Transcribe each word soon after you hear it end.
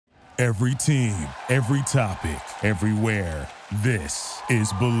Every team, every topic, everywhere. This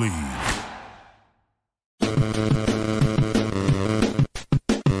is Believe.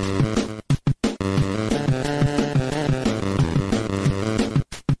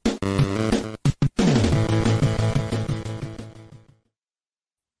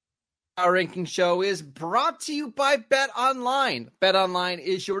 Our ranking show is brought to you by BetOnline. BetOnline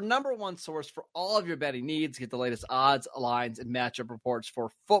is your number one source for all of your betting needs. Get the latest odds, lines, and matchup reports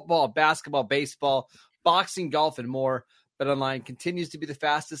for football, basketball, baseball, boxing, golf, and more. BetOnline continues to be the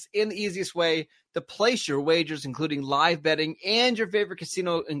fastest and the easiest way to place your wagers, including live betting and your favorite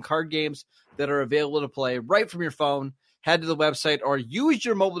casino and card games that are available to play right from your phone. Head to the website or use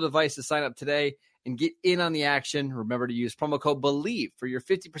your mobile device to sign up today and get in on the action. Remember to use promo code BELIEVE for your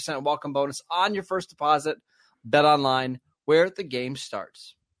 50% welcome bonus on your first deposit. Bet online, where the game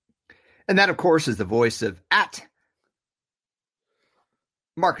starts. And that, of course, is the voice of at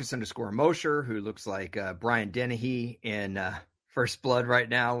Marcus_Mosher, who looks like Brian Dennehy in First Blood right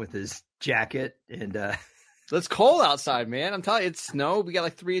now with his jacket. And it's cold outside, man. I'm telling you, it's snow. We got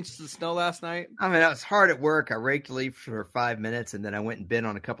like 3 inches of snow last night. I mean, I was hard at work. I raked leaf for 5 minutes, and then I went and bid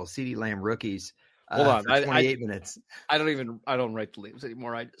on a couple of CeeDee Lamb rookies. Hold on, 28 minutes. I don't rake the leaves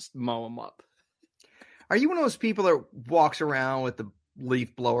anymore. I just mow them up. Are you one of those people that walks around with the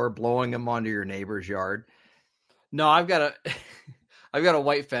leaf blower blowing them onto your neighbor's yard? No, I've got a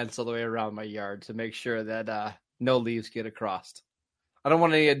white fence all the way around my yard to make sure that no leaves get across. I don't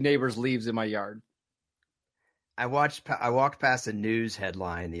want any neighbors' leaves in my yard. I walked past a news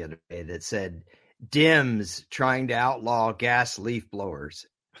headline the other day that said Dems trying to outlaw gas leaf blowers.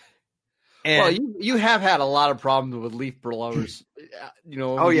 And, well, you have had a lot of problems with leaf blowers,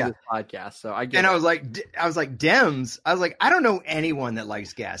 this podcast. So I get. And I was like, Dems. I was like, I don't know anyone that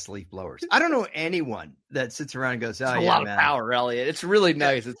likes gas leaf blowers. I don't know anyone that sits around and goes, "Oh, it's a lot of power, Elliot." It's really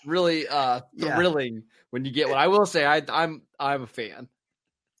nice. It's really thrilling when you get one. I will say, I'm a fan.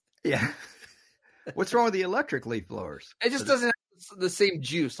 Yeah. What's wrong with the electric leaf blowers? It just doesn't have the same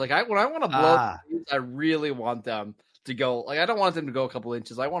juice. Like when I want to blow, I really want them to go. Like I don't want them to go a couple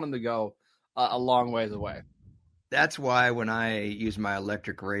inches. I want them to go a long ways away. That's why when I use my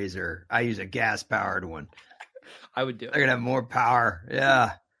electric razor, I use a gas-powered one. I would do it. They're going to have more power.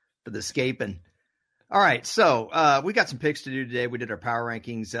 Yeah, for the scaping. All right, so we got some picks to do today. We did our power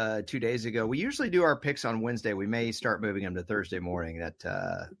rankings 2 days ago. We usually do our picks on Wednesday. We may start moving them to Thursday morning. That's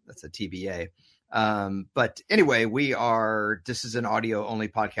a TBA. But anyway, this is an audio-only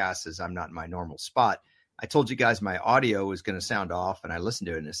podcast as I'm not in my normal spot. I told you guys my audio was going to sound off, and I listened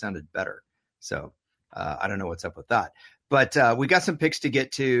to it, and it sounded better. So I don't know what's up with that. But we got some picks to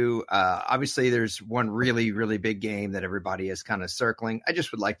get to. Obviously, there's one really, really big game that everybody is kind of circling. I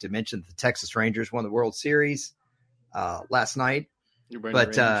just would like to mention the Texas Rangers won the World Series last night. You're wearing your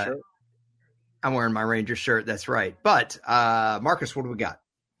Ranger shirt? I'm wearing my Ranger shirt. That's right. But Marcus, what do we got?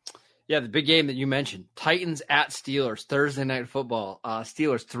 Yeah, the big game that you mentioned, Titans at Steelers, Thursday Night Football.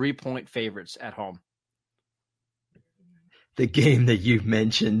 Steelers 3-point favorites at home. The game that you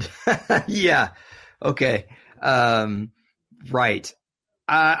mentioned. Yeah. Okay. Right.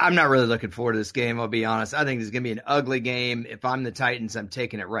 I'm not really looking forward to this game. I'll be honest. I think this is going to be an ugly game. If I'm the Titans, I'm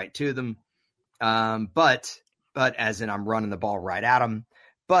taking it right to them. But as in I'm running the ball right at them.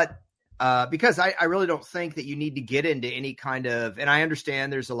 But because I really don't think that you need to get into any kind of, and I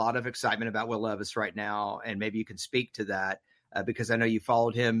understand there's a lot of excitement about Will Levis right now, and maybe you can speak to that because I know you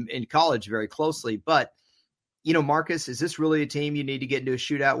followed him in college very closely. But, Marcus, is this really a team you need to get into a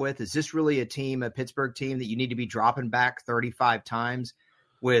shootout with? Is this really a Pittsburgh team that you need to be dropping back 35 times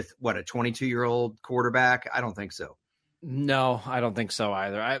with, a 22-year-old quarterback? I don't think so. No, I don't think so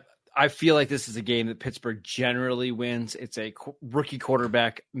either. I feel like this is a game that Pittsburgh generally wins. It's a rookie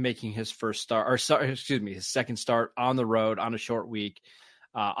quarterback making his his second start on the road on a short week.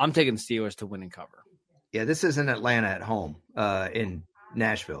 I'm taking the Steelers to win and cover. Yeah, this isn't Atlanta at home in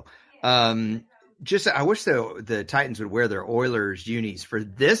Nashville. I wish the Titans would wear their Oilers unis for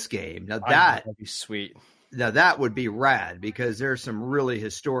this game. Now that'd be sweet. Now that would be rad because there's some really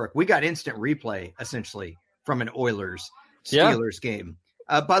historic. We got instant replay essentially from an Oilers Steelers game.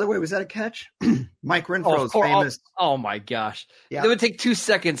 By the way, was that a catch? Mike Renfro's famous. Oh my gosh. Yeah. It would take 2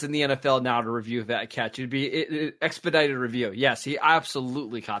 seconds in the NFL now to review that catch. It'd be an expedited review. Yes, he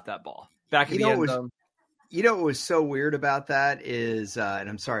absolutely caught that ball back in the end zone. What was so weird about that is, and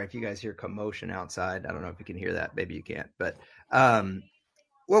I'm sorry if you guys hear commotion outside. I don't know if you can hear that. Maybe you can't. But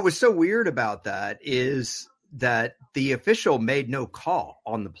what was so weird about that is that the official made no call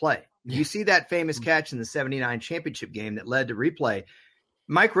on the play. You see that famous catch in the 79 championship game that led to replay.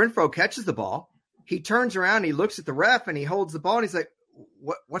 Mike Renfro catches the ball. He turns around, he looks at the ref, and he holds the ball, and he's like,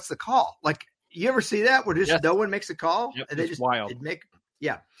 what's the call? Like, you ever see that where just no one makes a call? Yep, and they it's just wild.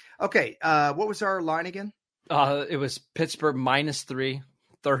 Yeah. Okay. What was our line again? It was Pittsburgh -3,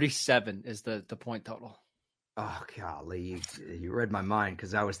 37 is the point total. Oh, golly. You read my mind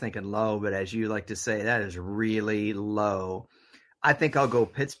because I was thinking low, but as you like to say, that is really low. I think I'll go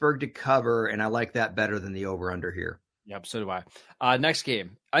Pittsburgh to cover, and I like that better than the over-under here. Yep, so do I. Next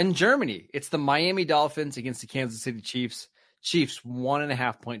game. In Germany, it's the Miami Dolphins against the Kansas City Chiefs. Chiefs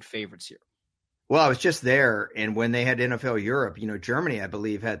 1.5-point favorites here. Well, I was just there, and when they had NFL Europe, Germany, I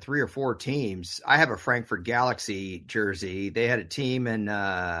believe, had 3 or 4 teams. I have a Frankfurt Galaxy jersey. They had a team in,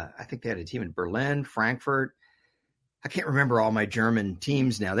 I think they had a team in Berlin, Frankfurt. I can't remember all my German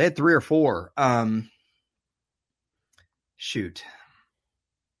teams now. They had 3 or 4. Shoot.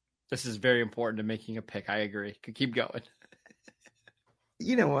 This is very important to making a pick. I agree. Could keep going.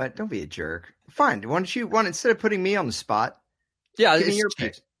 You know what? Don't be a jerk. Fine. Why don't you, instead of putting me on the spot, yeah, give me your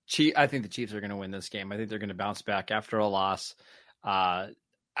pick. I think the Chiefs are going to win this game. I think they're going to bounce back after a loss. I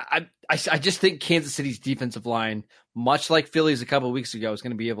just think Kansas City's defensive line, much like Philly's a couple of weeks ago, is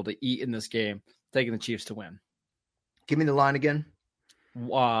going to be able to eat in this game, taking the Chiefs to win. Give me the line again.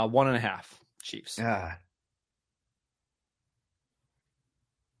 1.5 Chiefs.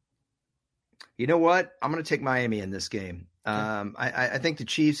 You know what? I'm going to take Miami in this game. I think the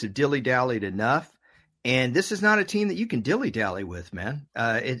Chiefs have dilly-dallied enough. And this is not a team that you can dilly-dally with, man.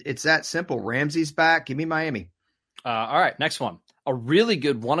 It's that simple. Ramsey's back. Give me Miami. All right, next one. A really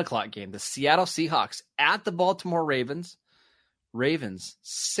good 1:00 game. The Seattle Seahawks at the Baltimore Ravens. Ravens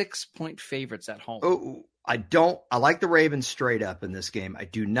 6-point favorites at home. Oh, I like the Ravens straight up in this game. I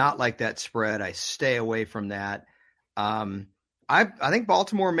do not like that spread. I stay away from that. I think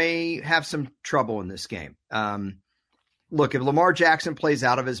Baltimore may have some trouble in this game. Look, if Lamar Jackson plays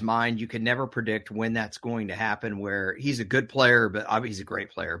out of his mind, you can never predict when that's going to happen, where he's a good player, but he's a great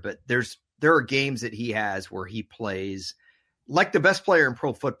player. But there are games that he has where he plays like the best player in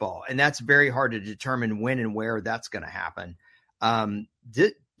pro football, and that's very hard to determine when and where that's going to happen.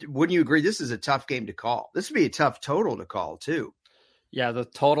 Wouldn't you agree? This is a tough game to call. This would be a tough total to call, too. Yeah, the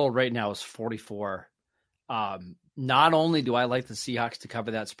total right now is 44. Not only do I like the Seahawks to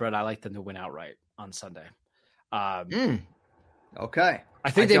cover that spread, I like them to win outright on Sunday. Okay.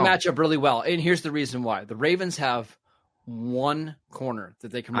 I think they match up really well. And here's the reason why. The Ravens have one corner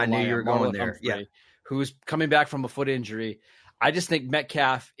that they can rely on. I knew you were going there. Yeah. Who's coming back from a foot injury. I just think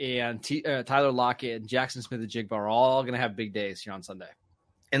Metcalf and Tyler Lockett and Jackson Smith-Njigba are all going to have big days here on Sunday.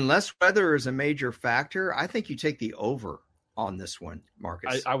 Unless weather is a major factor, I think you take the over on this one,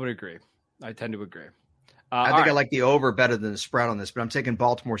 Marcus. I would agree. I tend to agree. I think I like the over better than the spread on this, but I'm taking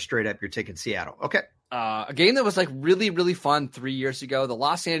Baltimore straight up. You're taking Seattle. Okay. A game that was like really, really fun 3 years ago, the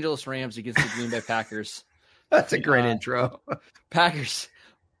Los Angeles Rams against the Green Bay Packers. That's a great intro. Packers,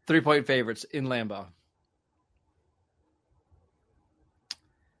 3-point favorites in Lambeau.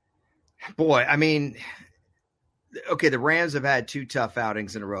 Boy, I mean, okay, the Rams have had 2 tough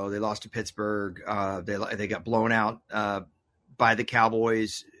outings in a row. They lost to Pittsburgh. They got blown out by the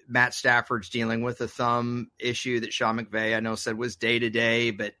Cowboys. Matt Stafford's dealing with a thumb issue that Sean McVay, I know, said was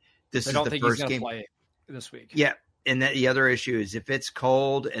day-to-day, but this is the first game. I don't think he's going to play this week. Yeah, and the other issue is if it's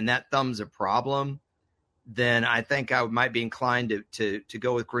cold and that thumb's a problem, then I think I might be inclined to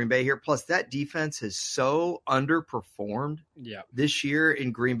go with Green Bay here. Plus, that defense has so underperformed this year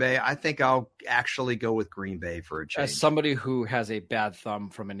in Green Bay. I think I'll actually go with Green Bay for a change. As somebody who has a bad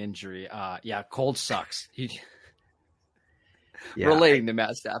thumb from an injury, cold sucks. Relating to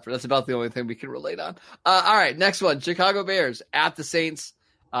Matt Stafford. That's about the only thing we can relate on. All right, next one. Chicago Bears at the Saints.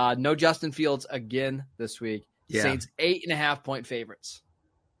 No Justin Fields again this week. Yeah. Saints 8.5-point favorites.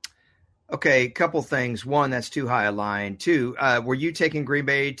 Okay, couple things. One, that's too high a line. 2, were you taking Green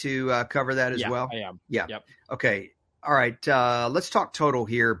Bay to cover that as well? I am. Yeah. Yep. Okay. All right. Let's talk total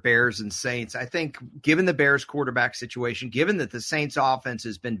here, Bears and Saints. I think given the Bears quarterback situation, given that the Saints offense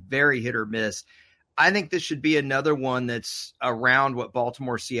has been very hit or miss, I think this should be another one that's around what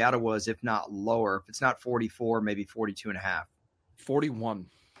Baltimore Seattle was, if not lower. If it's not 44, maybe 42.5. 41.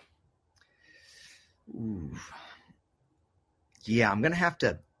 Ooh. Yeah, I'm going to have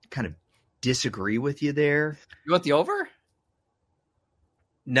to kind of disagree with you there. You want the over?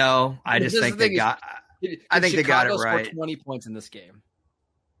 No, I just think they got it right. 20 points in this game.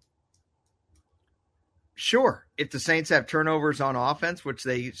 Sure. If the Saints have turnovers on offense, which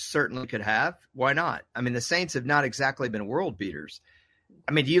they certainly could have, why not? I mean, the Saints have not exactly been world beaters.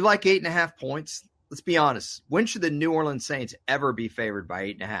 I mean, do you like 8.5 points? Let's be honest. When should the New Orleans Saints ever be favored by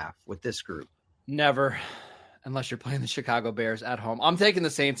 8.5 with this group? Never, unless you're playing the Chicago Bears at home. I'm taking the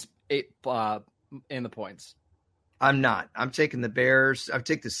Saints 8 in the points. I'm not. I'm taking the Bears. I'll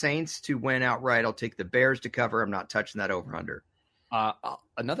take the Saints to win outright. I'll take the Bears to cover. I'm not touching that over-under.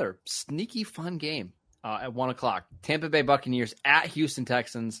 Another sneaky fun game at 1 o'clock. Tampa Bay Buccaneers at Houston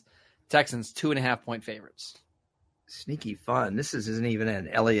Texans. Texans 2.5-point favorites. Sneaky fun. This isn't even an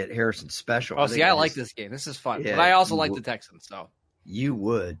Elliot Harrison special. Oh, I like this game. This is fun. Yeah, but I also like the Texans. So you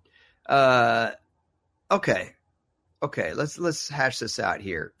would. Okay. Let's hash this out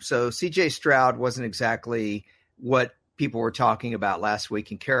here. So C.J. Stroud wasn't exactly what people were talking about last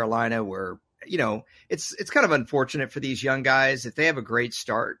week in Carolina, where it's kind of unfortunate for these young guys if they have a great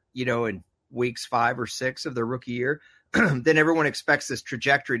start, in weeks 5 or 6 of their rookie year, then everyone expects this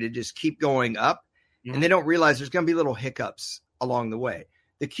trajectory to just keep going up. And they don't realize there's going to be little hiccups along the way.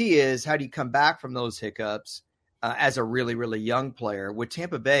 The key is, how do you come back from those hiccups as a really, really young player? With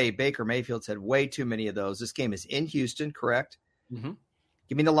Tampa Bay, Baker Mayfield's had way too many of those. This game is in Houston, correct? Mm-hmm.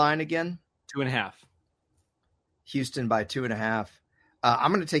 Give me the line again. 2.5. Houston by 2.5.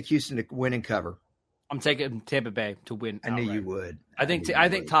 I'm going to take Houston to win and cover. I'm taking Tampa Bay to win. I knew you would. I think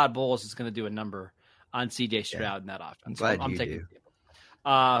Todd Bowles is going to do a number on C.J. Stroud in that offense. I'm taking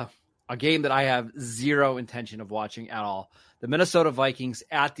a game that I have zero intention of watching at all. The Minnesota Vikings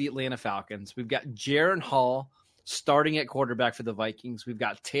at the Atlanta Falcons. We've got Jaron Hall starting at quarterback for the Vikings. We've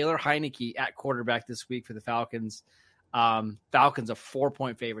got Taylor Heineke at quarterback this week for the Falcons. Falcons are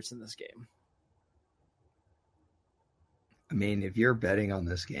 4-point favorites in this game. I mean, if you're betting on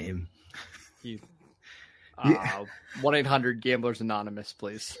this game, 1-800-Gamblers Anonymous,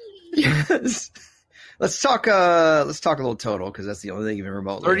 please. Yes. Let's talk a little total, because that's the only thing even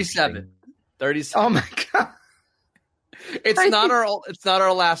remotely. 37. Oh my God. It's not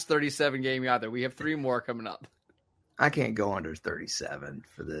our last 37 game either. We have 3 more coming up. I can't go under 37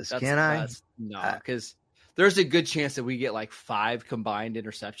 for this. Can I? No, because there's a good chance that we get like 5 combined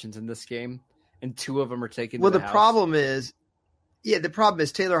interceptions in this game, and 2 of them are taken. Well, the problem is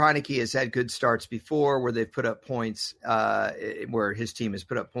Taylor Heineke has had good starts before where they've put up points, where his team has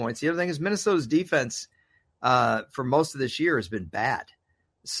put up points. The other thing is Minnesota's defense for most of this year has been bad.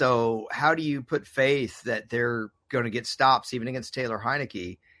 So how do you put faith that they're going to get stops even against Taylor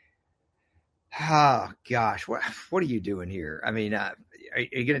Heineke? Oh, gosh, what are you doing here? I mean, are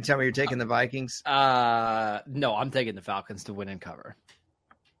you going to tell me you're taking the Vikings? No, I'm taking the Falcons to win and cover.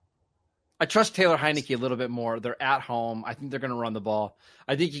 I trust Taylor Heineke a little bit more. They're at home. I think they're going to run the ball.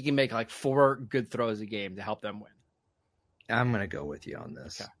 I think he can make like 4 good throws a game to help them win. I'm going to go with you on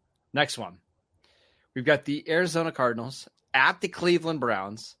this. Okay. Next one. We've got the Arizona Cardinals at the Cleveland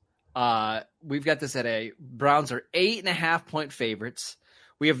Browns. We've got this at Browns are 8.5-point favorites.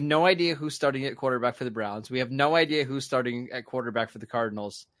 We have no idea who's starting at quarterback for the Browns. We have no idea who's starting at quarterback for the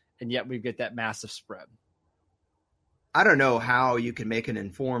Cardinals. And yet we get that massive spread. I don't know how you can make an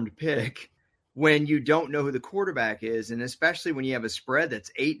informed pick when you don't know who the quarterback is, and especially when you have a spread that's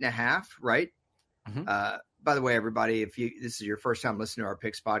 8.5, right? Mm-hmm. By the way, everybody, if this is your first time listening to our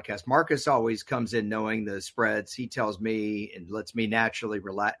picks podcast, Marcus always comes in knowing the spreads. He tells me and lets me naturally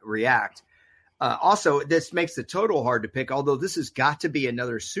react. Also, this makes the total hard to pick, although this has got to be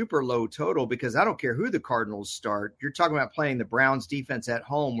another super low total, because I don't care who the Cardinals start. You're talking about playing the Browns defense at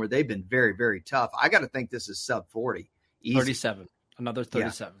home where they've been very, very tough. I got to think this is sub 40. Easy. 37. Another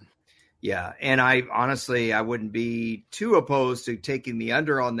 37. Yeah. And I wouldn't be too opposed to taking the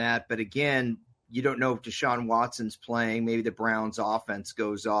under on that. But again, you don't know if Deshaun Watson's playing. Maybe the Browns offense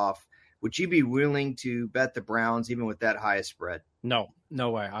goes off. Would you be willing to bet the Browns even with that highest spread? No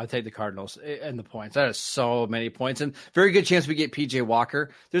way. I'll take the Cardinals and the points. That is so many points, and very good chance we get PJ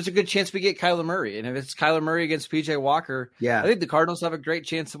Walker. There's a good chance we get Kyler Murray. And if it's Kyler Murray against PJ Walker, I think the Cardinals have a great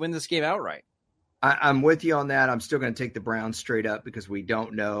chance to win this game outright. I'm with you on that. I'm still going to take the Browns straight up because we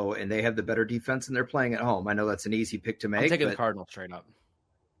don't know, and they have the better defense, and they're playing at home. I know that's an easy pick to make. I'm taking the Cardinals straight up.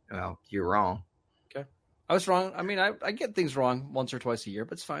 Well, you're wrong. Okay. I was wrong. I mean, I get things wrong once or twice a year,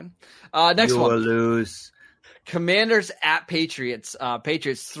 but it's fine. Next one. You'll lose. Commanders at Patriots.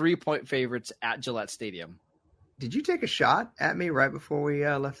 Patriots 3-point favorites at Gillette Stadium. Did you take a shot at me right before we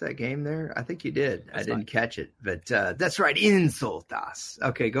left that game there? I think you did. I didn't catch it, but that's right. Insult us.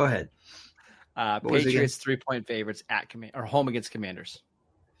 Okay, go ahead. Patriots 3-point favorites at home against Commanders.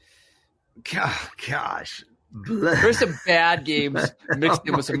 Gosh. There's some bad games mixed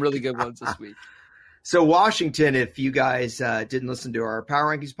in with some really good ones this week. So Washington, if you guys didn't listen to our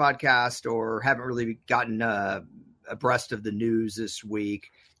Power Rankings podcast or haven't really gotten abreast of the news this week,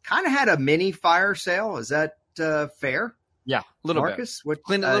 kind of had a mini fire sale. Is that fair? Yeah, a little Marcus, bit.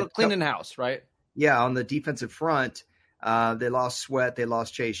 Clean in house, right? Yeah, on the defensive front, they lost Sweat. They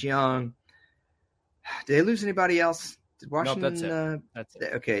lost Chase Young. Did they lose anybody else? Did Washington? Nope, that's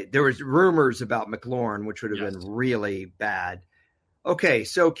it. Okay, there was rumors about McLaurin, which would have been really bad. Okay,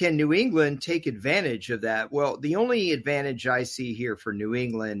 so can New England take advantage of that? Well, the only advantage I see here for New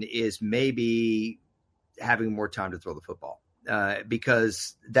England is maybe having more time to throw the football,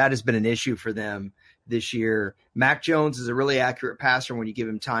 because that has been an issue for them this year. Mac Jones is a really accurate passer when you give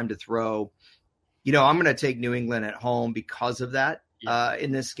him time to throw. I'm going to take New England at home because of that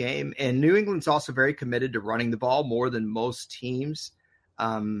in this game. And New England's also very committed to running the ball more than most teams.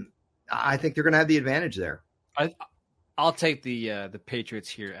 I think they're going to have the advantage there. I'll take the Patriots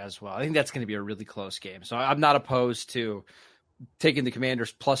here as well. I think that's going to be a really close game. So I'm not opposed to taking the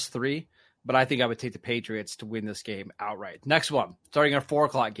Commanders +3, but I think I would take the Patriots to win this game outright. Next one, starting our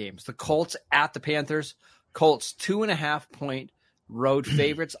 4:00 games, the Colts at the Panthers. Colts 2.5-point road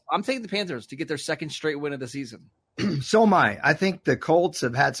favorites. I'm taking the Panthers to get their second straight win of the season. So am I. I think the Colts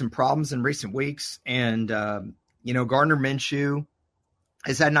have had some problems in recent weeks, and Gardner Minshew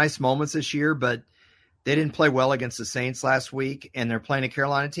has had nice moments this year, but they didn't play well against the Saints last week, and they're playing a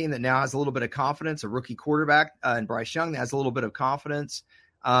Carolina team that now has a little bit of confidence, a rookie quarterback, and Bryce Young that has a little bit of confidence.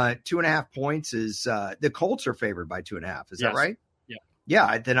 2.5 points is the Colts are favored by 2.5. Is that right? Yeah.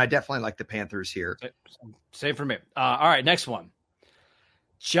 Yeah. Then I definitely like the Panthers here. Same for me. All right, next one.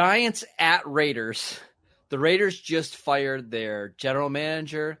 Giants at Raiders. The Raiders just fired their general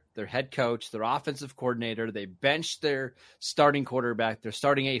manager, their head coach, their offensive coordinator. They benched their starting quarterback. They're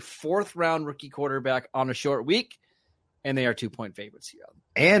starting a 4th-round rookie quarterback on a short week, and they are 2-point favorites here.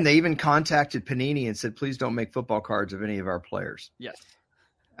 And they even contacted Panini and said, please don't make football cards of any of our players. Yes.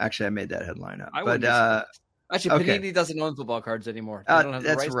 Actually, I made that headline up. Actually, Panini doesn't own football cards anymore. They don't have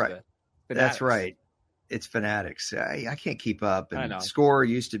the rights to it. That's right. It's Fanatics. I can't keep up. And Score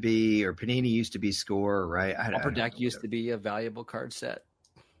used to be, or Panini used to be Score, right? Upper Deck used to be a valuable card set.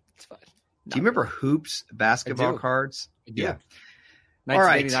 It's fine. Do you remember Hoops basketball cards? I do. Yeah.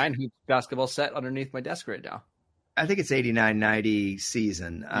 1989 Hoops basketball set underneath my desk right now. I think it's 89-90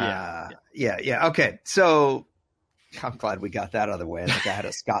 season. Yeah. Okay. So I'm glad we got that out of the way. I think I had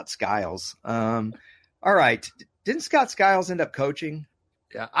a Scott Skiles. All right. Didn't Scott Skiles end up coaching?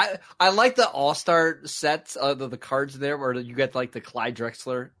 Yeah, I like the all-star sets of the cards there where you get like the Clyde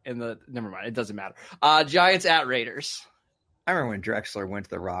Drexler and never mind, it doesn't matter. Giants at Raiders. I remember when Drexler went to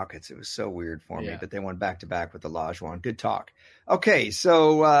the Rockets. It was so weird for me, but they went back-to-back with the Olajuwon. Good talk. Okay,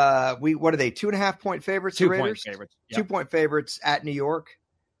 so what are they, 2.5-point favorites? 2-point favorites. Yeah. 2-point favorites at New York?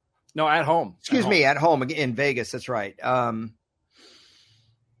 No, at home. Excuse me, at home in Vegas. That's right.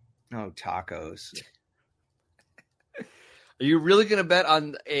 Tacos. Are you really going to bet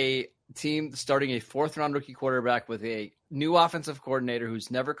on a team starting a 4th-round rookie quarterback with a new offensive coordinator who's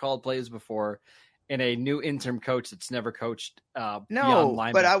never called plays before and a new interim coach that's never coached? No,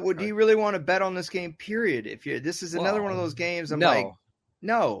 but do you really want to bet on this game? Period. This is another one of those games.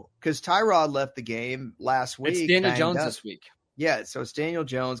 No, because Tyrod left the game last week. It's Daniel Jones this week. Yeah, so it's Daniel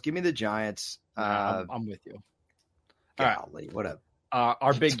Jones. Give me the Giants. I'm with you. Golly, all right. What up?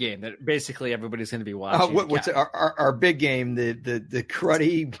 Our big game that basically everybody's going to be watching. What's our big game? The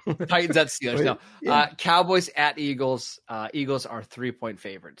cruddy Titans at Steelers. No, Cowboys at Eagles. Eagles are 3-point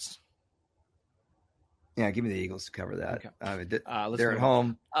favorites. Yeah, give me the Eagles to cover that. Okay. They're at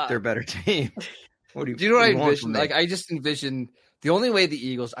home. They're a better team. Do you know what I envision? I just envision the only way the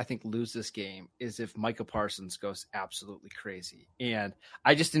Eagles, I think, lose this game is if Micah Parsons goes absolutely crazy. And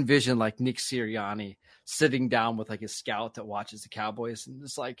I just envision like Nick Sirianni sitting down with like a scout that watches the Cowboys. And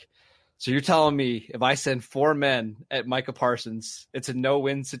it's like, so you're telling me if I send 4 men at Micah Parsons, it's a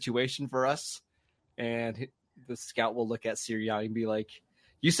no-win situation for us? And the scout will look at Sirianni and be like,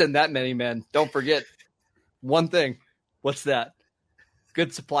 you send that many men, don't forget one thing. What's that?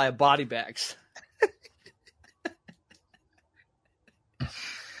 Good supply of body bags.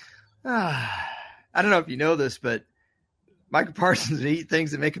 I don't know if you know this, but Michael Parsons would eat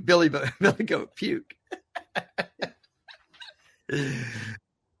things that make a Billy goat puke.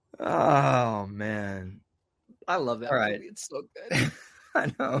 Oh, man. I love that movie. It's so good.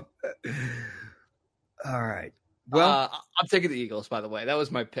 I know. All right. Well, I'm taking the Eagles, by the way. That was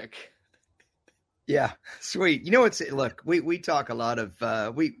my pick. Yeah, sweet. Look, we talk a lot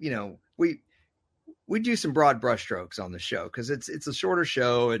of we do some broad brushstrokes on the show because it's a shorter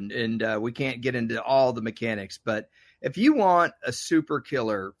show and we can't get into all the mechanics. But if you want a super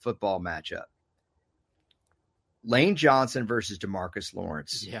killer football matchup, Lane Johnson versus DeMarcus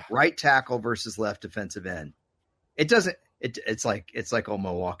Lawrence, right tackle versus left defensive end. It's like old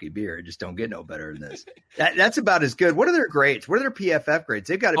Milwaukee beer. It just don't get no better than this. That's about as good. What are their grades? What are their PFF grades?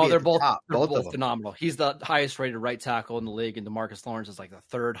 They've got to be they're at the both top. they're Both both of them. phenomenal. He's the highest rated right tackle in the league, and DeMarcus Lawrence is like the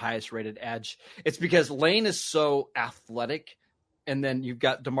third highest rated edge. It's because Lane is so athletic, and then you've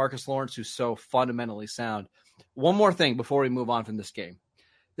got DeMarcus Lawrence who's so fundamentally sound. One more thing before we move on from this game.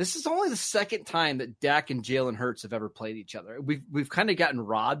 This is only the second time that Dak and Jalen Hurts have ever played each other. We've kind of gotten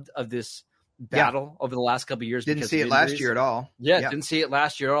robbed of this battle over the last couple of years. Didn't see it last year at all. Yeah, didn't see it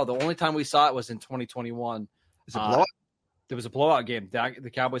last year at all. The only time we saw it was in 2021. It was a blowout. It was a blowout game.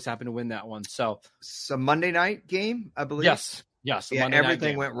 The Cowboys happened to win that one. So it's a Monday night game, I believe. Yes. Yeah, Monday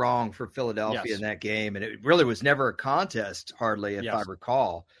everything went wrong for Philadelphia in that game, and it really was never a contest, hardly, if I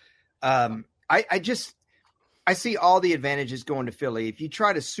recall. I see all the advantages going to Philly. If you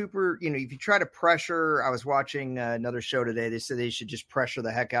try to if you try to pressure, I was watching another show today. They said they should just pressure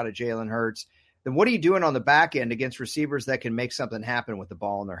the heck out of Jalen Hurts. Then what are you doing on the back end against receivers that can make something happen with the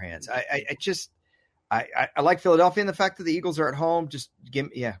ball in their hands? I like Philadelphia and the fact that the Eagles are at home.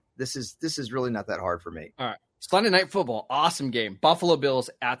 This is really not that hard for me. All right. Sunday Night Football, awesome game. Buffalo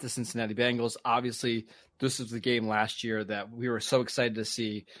Bills at the Cincinnati Bengals. Obviously, this was the game last year that we were so excited to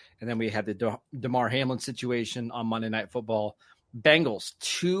see. And then we had the DeMar Hamlin situation on Monday Night Football. Bengals,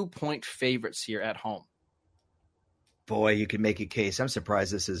 2-point favorites here at home. Boy, you can make a case. I'm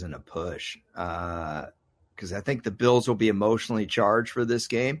surprised this isn't a push because I think the Bills will be emotionally charged for this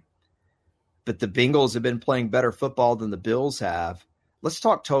game. But the Bengals have been playing better football than the Bills have. Let's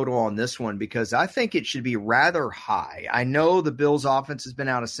talk total on this one because I think it should be rather high. I know the Bills' offense has been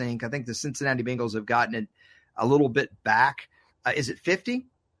out of sync. I think the Cincinnati Bengals have gotten it a little bit back. Is it 50?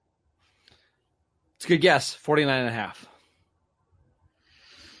 It's a good guess, 49.5.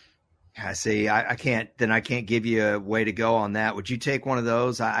 I see. I can't give you a way to go on that. Would you take one of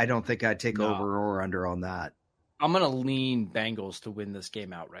those? I don't think I'd take over or under on that. I'm going to lean Bengals to win this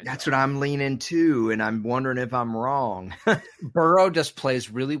game outright. That's what I'm leaning to, and I'm wondering if I'm wrong. Burrow just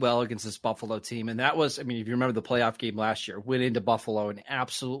plays really well against this Buffalo team, and that was, if you remember the playoff game last year, went into Buffalo and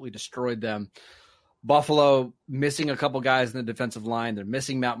absolutely destroyed them. Buffalo missing a couple guys in the defensive line. They're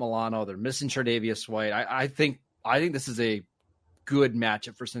missing Matt Milano. They're missing Tre'Davious White. I think this is a good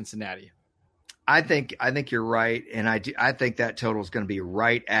matchup for Cincinnati. I think you're right, and I think that total is going to be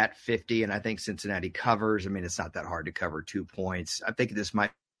right at 50, and I think Cincinnati covers. It's not that hard to cover 2 points. I think this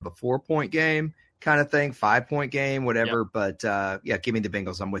might be a 4-point game kind of thing, 5-point game, whatever. Yep. But give me the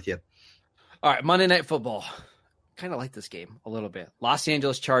Bengals. I'm with you. All right, Monday Night Football. Kind of like this game a little bit. Los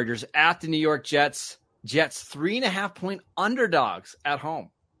Angeles Chargers at the New York Jets. Jets 3.5-point underdogs at home.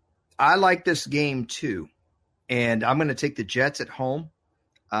 I like this game too, and I'm going to take the Jets at home.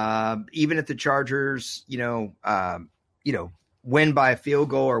 Even if the Chargers, win by a field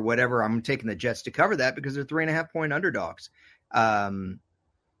goal or whatever, I'm taking the Jets to cover that because they're 3.5-point underdogs. I'm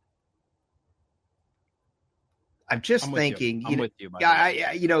thinking,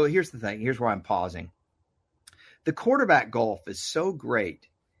 here's the thing. Here's why I'm pausing. The quarterback golf is so great.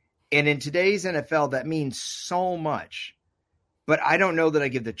 And in today's NFL, that means so much. But I don't know that I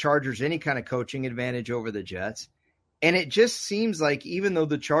give the Chargers any kind of coaching advantage over the Jets. And it just seems like even though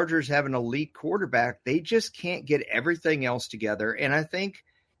the Chargers have an elite quarterback, they just can't get everything else together. And I think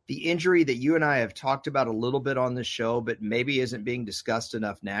the injury that you and I have talked about a little bit on this show, but maybe isn't being discussed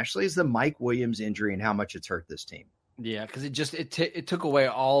enough nationally, is the Mike Williams injury and how much it's hurt this team. Yeah, because it took away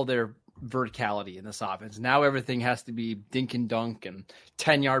all their verticality in this offense. Now everything has to be dink and dunk and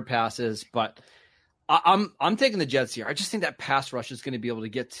 10-yard passes. But I'm taking the Jets here. I just think that pass rush is going to be able to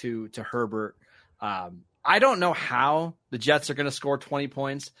get to Herbert. I don't know how the Jets are going to score 20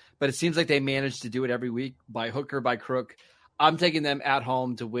 points, but it seems like they manage to do it every week by hook or by crook. I'm taking them at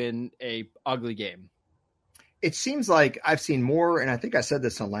home to win a ugly game. It seems like I've seen more, and I think I said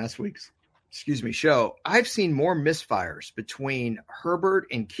this on last week's show. I've seen more misfires between Herbert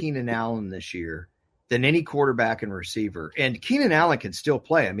and Keenan Allen this year than any quarterback and receiver. And Keenan Allen can still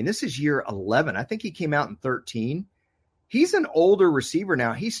play. This is year 11. I think he came out in 13. He's an older receiver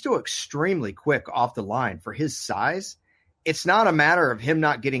now. He's still extremely quick off the line for his size. It's not a matter of him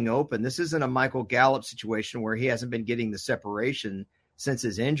not getting open. This isn't a Michael Gallup situation where he hasn't been getting the separation since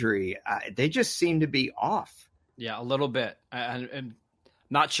his injury. They just seem to be off. Yeah, a little bit. And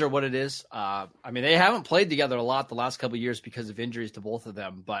not sure what it is. They haven't played together a lot the last couple of years because of injuries to both of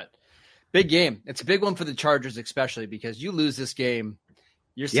them. But big game. It's a big one for the Chargers, especially because you lose this game,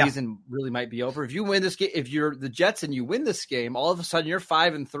 your season really might be over. If you win this game, if you're the Jets and you win this game, all of a sudden you're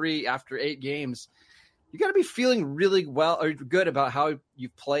 5-3 after 8 games. You got to be feeling really well or good about how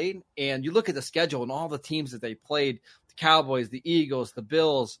you've played. And you look at the schedule and all the teams that they played, the Cowboys, the Eagles, the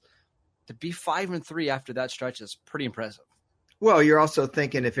Bills, to be 5-3 after that stretch is pretty impressive. Well, you're also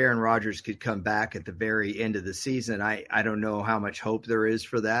thinking if Aaron Rodgers could come back at the very end of the season, I don't know how much hope there is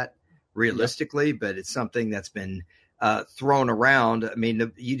for that realistically, but it's something that's been thrown around. I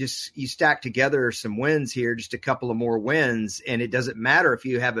mean, you stack together some wins here, just a couple of more wins, and it doesn't matter if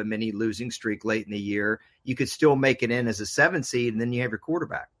you have a mini losing streak late in the year. You could still make it in as a 7 seed, and then you have your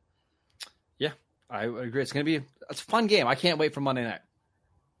quarterback. Yeah, I agree. It's a fun game. I can't wait for Monday night.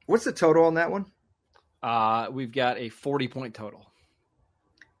 What's the total on that one? We've got a 40-point total.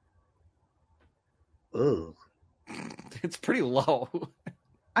 Ugh. It's pretty low.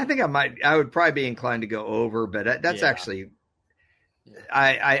 I think I would probably be inclined to go over, but that's actually,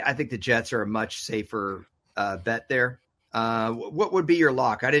 I think the Jets are a much safer bet there. What would be your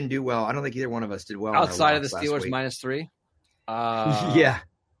lock? I didn't do well. I don't think either one of us did well. Outside of the Steelers -3. Yeah.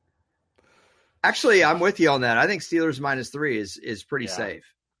 Actually, I'm with you on that. I think Steelers -3 is pretty safe.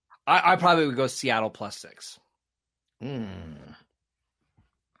 I probably would go Seattle +6. I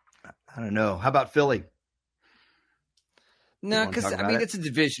don't know. How about Philly? No, because it's a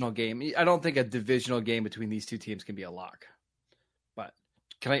divisional game. I don't think a divisional game between these two teams can be a lock. But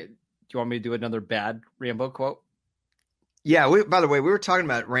do you want me to do another bad Rambo quote? Yeah. By the way, we were talking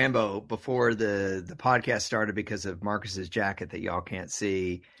about Rambo before the podcast started because of Marcus's jacket that y'all can't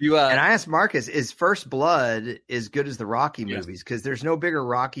see. And I asked Marcus, is First Blood as good as the Rocky movies? Because there's no bigger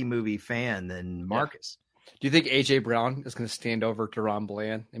Rocky movie fan than Marcus. Do you think A.J. Brown is going to stand over to Ron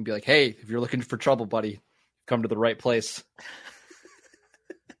Bland and be like, hey, if you're looking for trouble, buddy, come to the right place?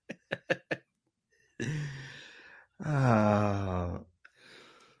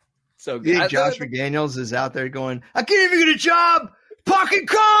 So you think Josh McDaniels is out there going, I can't even get a job parking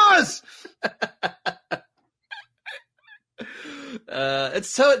cars. It's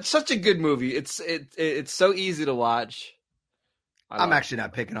such a good movie. It's so easy to watch. I'm actually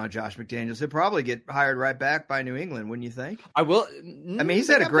not picking on Josh McDaniels. He'll probably get hired right back by New England, wouldn't you think? I will. I mean, he's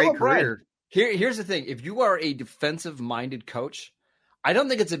had a great career. Here's the thing. If you are a defensive-minded coach, I don't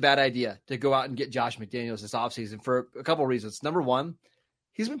think it's a bad idea to go out and get Josh McDaniels this offseason for a couple of reasons. Number one,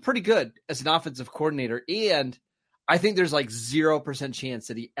 he's been pretty good as an offensive coordinator, and I think there's like 0% chance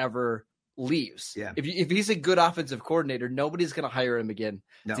that he ever leaves. Yeah. If he's a good offensive coordinator, nobody's going to hire him again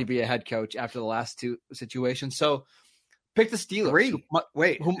to be a head coach after the last two situations. So pick the Steelers.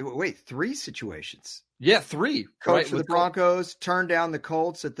 Wait, 3 situations. Yeah, 3. Coach for the Broncos, turned down the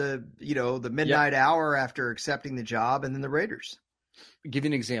Colts at the midnight hour after accepting the job, and then the Raiders. Give you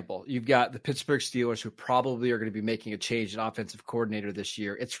an example. You've got the Pittsburgh Steelers, who probably are going to be making a change in offensive coordinator this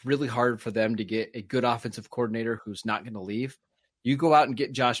year. It's really hard for them to get a good offensive coordinator who's not going to leave. You go out and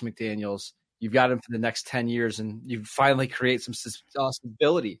get Josh McDaniels. You've got him for the next 10 years, and you finally create some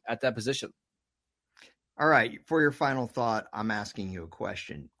stability at that position. All right. For your final thought, I'm asking you a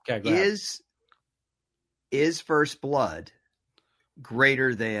question. Okay, go ahead. Is First Blood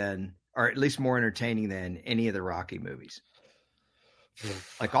greater than, or at least more entertaining than, any of the Rocky movies?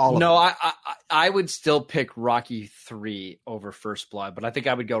 Like all of them? No, I would still pick Rocky 3 over First Blood, but I think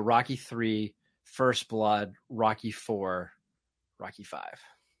I would go Rocky 3, First Blood, Rocky 4, Rocky 5.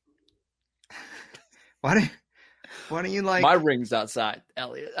 Why don't you like my ring's outside,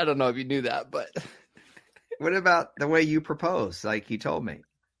 Elliot? I don't know if you knew that, but what about the way you propose, like you told me?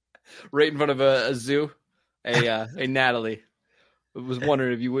 Right in front of a zoo. Hey, Natalie, I was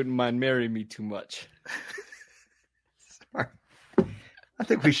wondering if you wouldn't mind marrying me too much. Sorry. I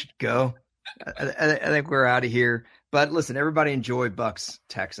think we should go. I think we're out of here. But listen, everybody enjoy Bucks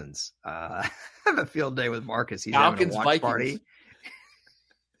Texans. Have a field day with Marcus. He's Falcons, having a watch Vikings. party.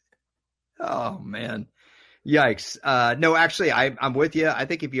 Oh, man. Yikes. No, actually, I'm with you. I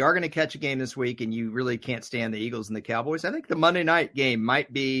think if you are going to catch a game this week and you really can't stand the Eagles and the Cowboys, I think the Monday night game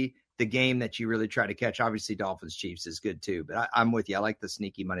might be the game that you really try to catch. Obviously, Dolphins Chiefs is good too, but I'm with you. I like the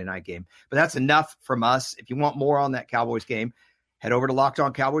sneaky Monday night game. But that's enough from us. If you want more on that Cowboys game, head over to Locked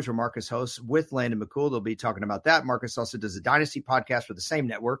On Cowboys, where Marcus hosts with Landon McCool. They'll be talking about that. Marcus also does a Dynasty podcast for the same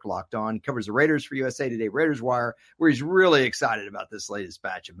network, Locked On. He covers the Raiders for USA Today Raiders Wire, where he's really excited about this latest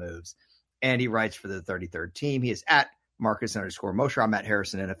batch of moves. And he writes for the 33rd Team. He is at Marcus_Mosher. I'm at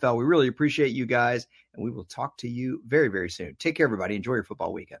Harrison NFL. We really appreciate you guys, and we will talk to you very, very soon. Take care, everybody. Enjoy your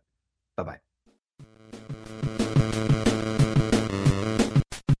football weekend. Bye-bye.